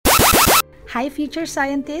Hi future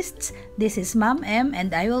scientists, this is Ma'am M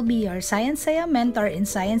and I will be your Science Saya mentor in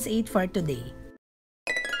Science 8 for today.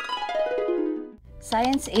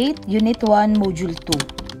 Science 8, Unit 1, Module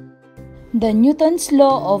 2. The Newton's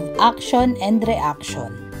Law of Action and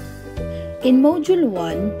Reaction. In Module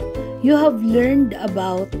 1, you have learned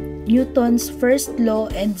about Newton's first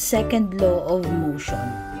law and second law of motion.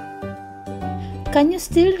 Can you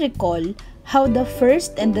still recall how the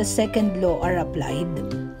first and the second law are applied?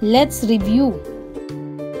 Let's review.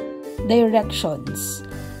 Directions.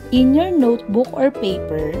 In your notebook or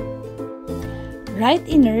paper, write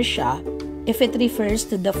inertia if it refers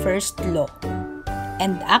to the first law,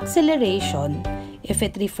 and acceleration if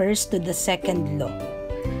it refers to the second law.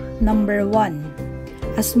 Number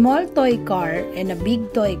 1. A small toy car and a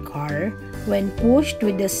big toy car, when pushed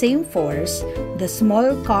with the same force, the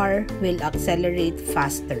small car will accelerate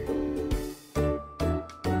faster.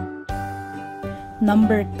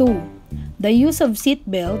 Number 2. The use of seat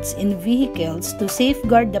belts in vehicles to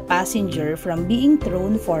safeguard the passenger from being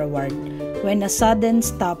thrown forward when a sudden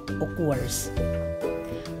stop occurs.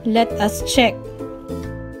 Let us check.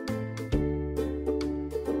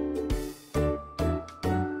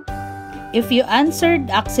 If you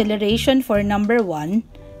answered acceleration for number 1,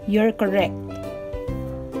 you're correct.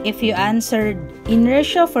 If you answered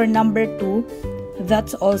inertia for number 2,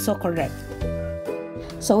 that's also correct.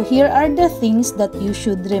 So here are the things that you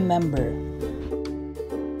should remember.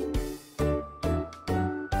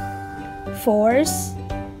 Force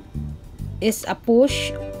is a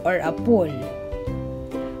push or a pull.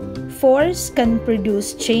 Force can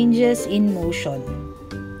produce changes in motion.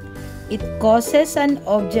 It causes an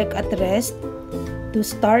object at rest to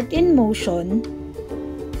start in motion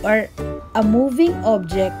or a moving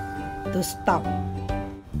object to stop.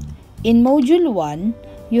 In Module 1,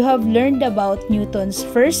 you have learned about Newton's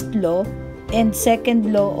first law and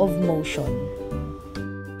second law of motion.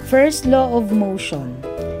 First law of motion,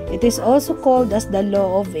 it is also called as the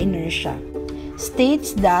law of inertia,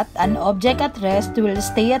 states that an object at rest will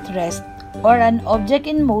stay at rest or an object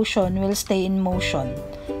in motion will stay in motion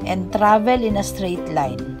and travel in a straight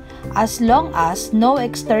line as long as no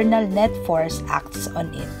external net force acts on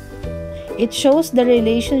it. It shows the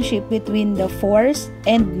relationship between the force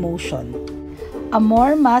and motion. A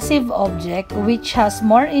more massive object which has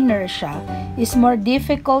more inertia is more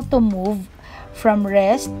difficult to move from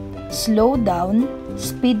rest, slow down,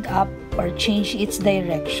 speed up, or change its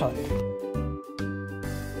direction.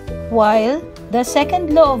 While the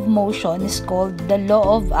second law of motion is called the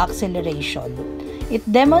law of acceleration. It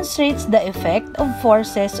demonstrates the effect of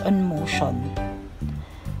forces on motion.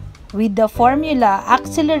 With the formula,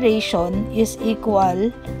 acceleration is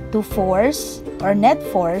equal to force or net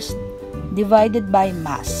force divided by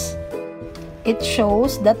mass. It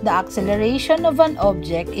shows that the acceleration of an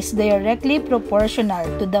object is directly proportional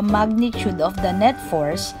to the magnitude of the net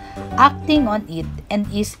force acting on it and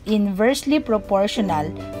is inversely proportional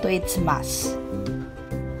to its mass.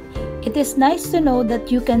 It is nice to know that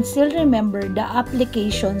you can still remember the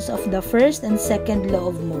applications of the first and second law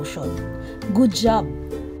of motion. Good job!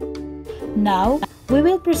 Now, we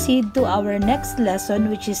will proceed to our next lesson,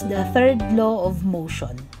 which is the third law of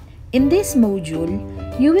motion. In this module,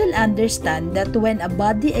 you will understand that when a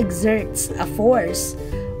body exerts a force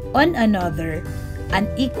on another, an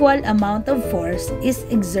equal amount of force is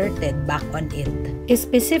exerted back on it.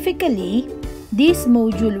 Specifically, this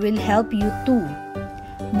module will help you to: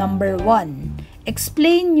 Number 1.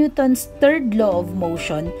 Explain Newton's third law of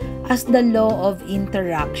motion as the law of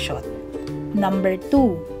interaction. Number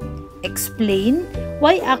 2. Explain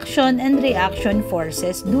why action and reaction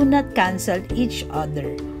forces do not cancel each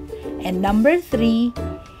other. And number 3,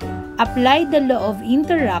 apply the law of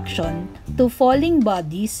interaction to falling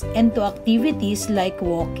bodies and to activities like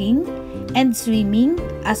walking and swimming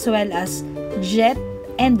as well as jet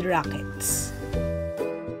and rockets.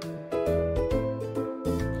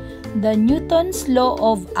 The Newton's law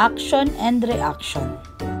of action and reaction.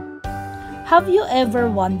 Have you ever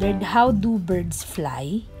wondered how do birds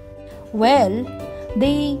fly? Well,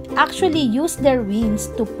 they actually use their wings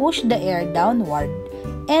to push the air downward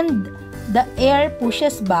and the air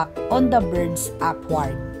pushes back on the birds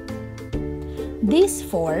upward. This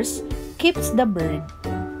force keeps the bird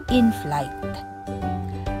in flight.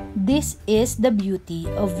 This is the beauty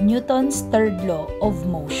of Newton's third law of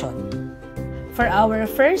motion. For our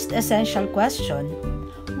first essential question,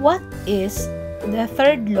 what is the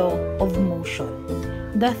third law of motion?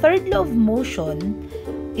 The third law of motion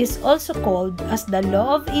is also called as the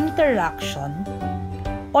law of interaction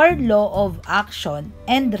or law of action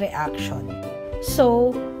and reaction.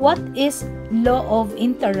 So, what is law of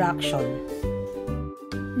interaction?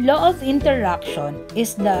 Law of interaction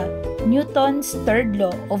is the Newton's third law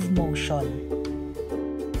of motion.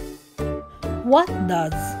 What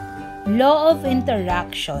does law of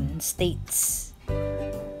interaction states?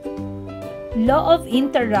 Law of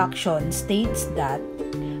interaction states that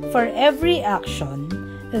for every action,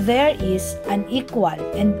 there is an equal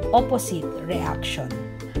and opposite reaction.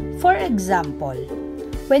 For example,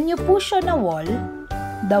 when you push on a wall,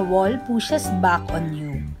 the wall pushes back on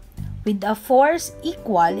you with a force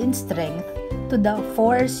equal in strength to the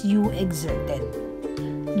force you exerted,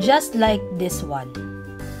 just like this one.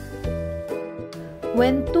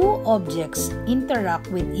 When two objects interact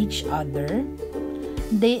with each other,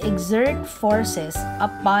 they exert forces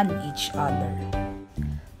upon each other.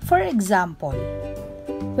 For example,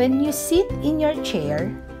 when you sit in your chair,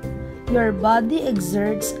 your body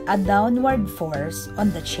exerts a downward force on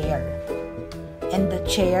the chair, and the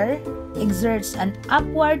chair exerts an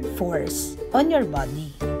upward force on your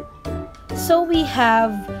body. So we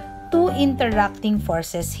have two interacting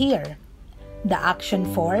forces here, the action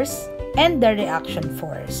force and the reaction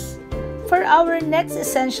force. For our next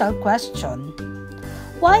essential question,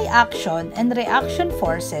 why action and reaction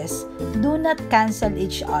forces do not cancel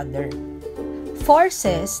each other?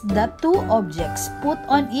 Forces that two objects put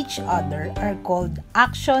on each other are called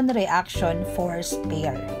action-reaction force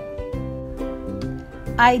pair.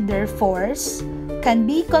 Either force can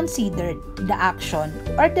be considered the action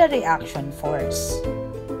or the reaction force.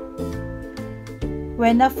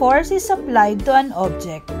 When a force is applied to an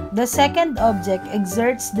object, the second object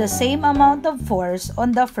exerts the same amount of force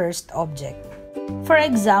on the first object. For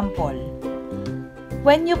example,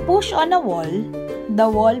 when you push on a wall, the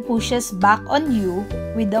wall pushes back on you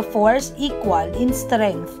with a force equal in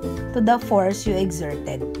strength to the force you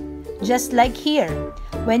exerted. Just like here,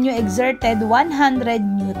 when you exerted 100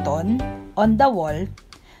 Newton on the wall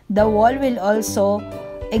will also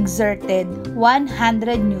exerted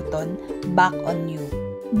 100 Newton back on you.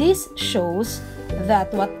 This shows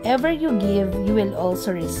that whatever you give, you will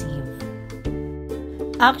also receive.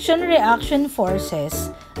 Action-reaction forces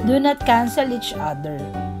do not cancel each other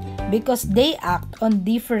because they act on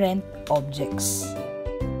different objects.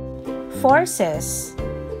 Forces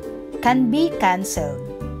can be cancelled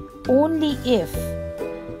only if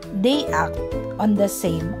they act on the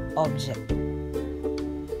same object.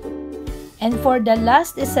 And for the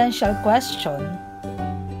last essential question,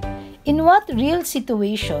 in what real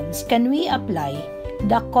situations can we apply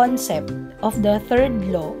the concept of the third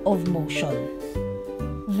law of motion?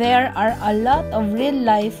 There are a lot of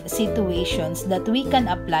real-life situations that we can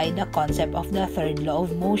apply the concept of the third law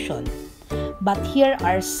of motion. But here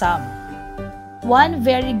are some. One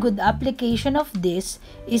very good application of this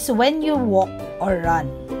is when you walk or run.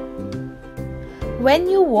 When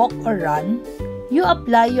you walk or run, you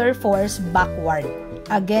apply your force backward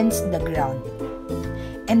against the ground.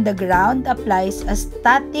 And the ground applies a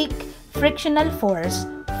static frictional force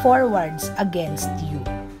forwards against you.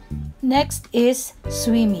 Next is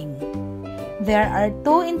swimming. There are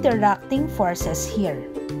two interacting forces here.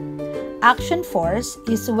 Action force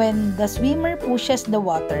is when the swimmer pushes the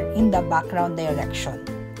water in the background direction.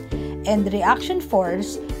 And reaction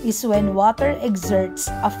force is when water exerts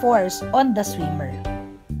a force on the swimmer.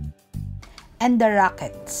 And the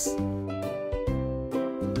rockets.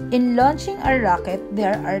 In launching a rocket,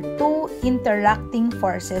 there are two interacting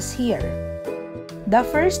forces here. The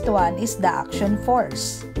first one is the action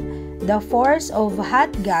force, the force of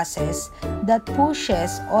hot gases that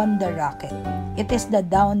pushes on the rocket. It is the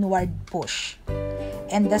downward push.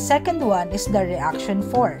 And the second one is the reaction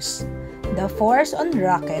force, the force on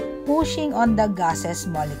rocket pushing on the gases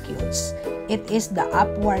molecules. It is the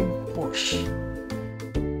upward push.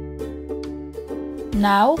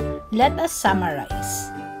 Now, let us summarize.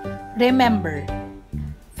 Remember,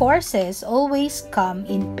 forces always come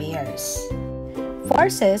in pairs.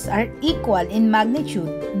 Forces are equal in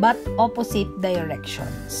magnitude but opposite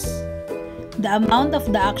directions. The amount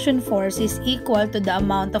of the action force is equal to the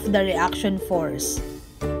amount of the reaction force.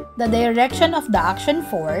 The direction of the action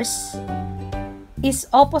force is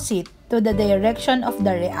opposite to the direction of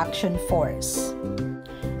the reaction force.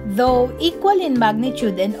 Though equal in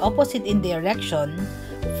magnitude and opposite in direction,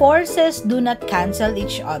 forces do not cancel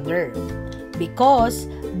each other because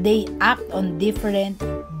they act on different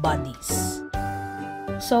bodies.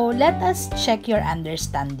 So let us check your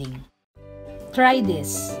understanding. Try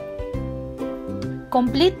this.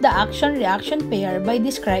 Complete the action-reaction pair by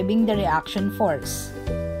describing the reaction force.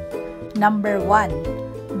 Number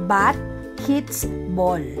 1. Bat hits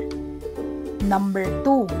ball. Number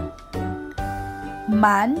 2.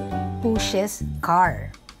 Man pushes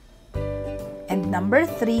car. And number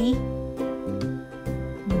 3.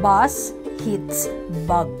 bus hits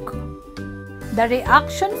bug. The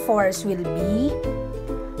reaction force will be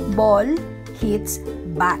ball hits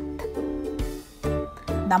bat.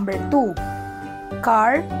 Number 2,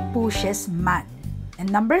 car pushes man.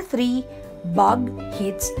 And number 3, bug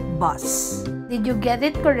hits bus. Did you get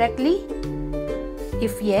it correctly?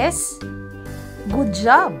 If yes, good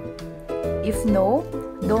job. If no,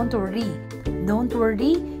 don't worry. Don't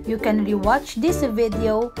worry, you can rewatch this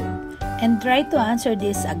video and try to answer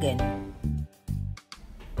this again.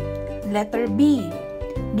 Letter B.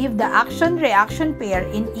 Give the action-reaction pair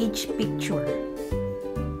in each picture.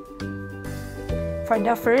 For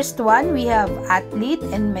the first one, we have athlete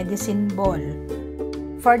and medicine ball.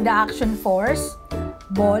 For the action force,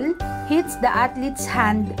 ball hits the athlete's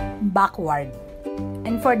hand backward.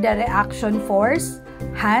 And for the reaction force,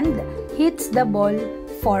 hand hits the ball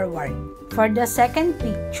forward. For the second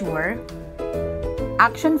picture,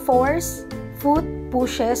 action force, foot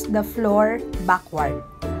pushes the floor backward.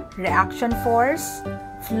 Reaction force,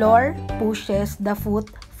 floor pushes the foot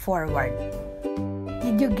forward.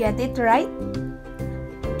 Did you get it right?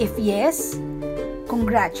 If yes,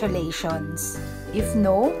 congratulations. If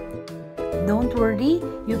no, don't worry,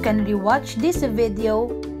 you can rewatch this video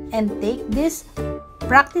and take these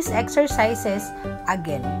practice exercises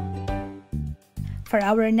again. For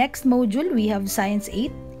our next module, we have Science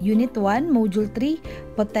 8, Unit 1, Module 3,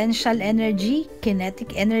 Potential Energy,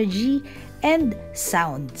 Kinetic Energy, and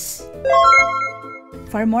Sounds.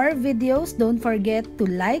 For more videos, don't forget to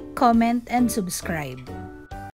like, comment, and subscribe.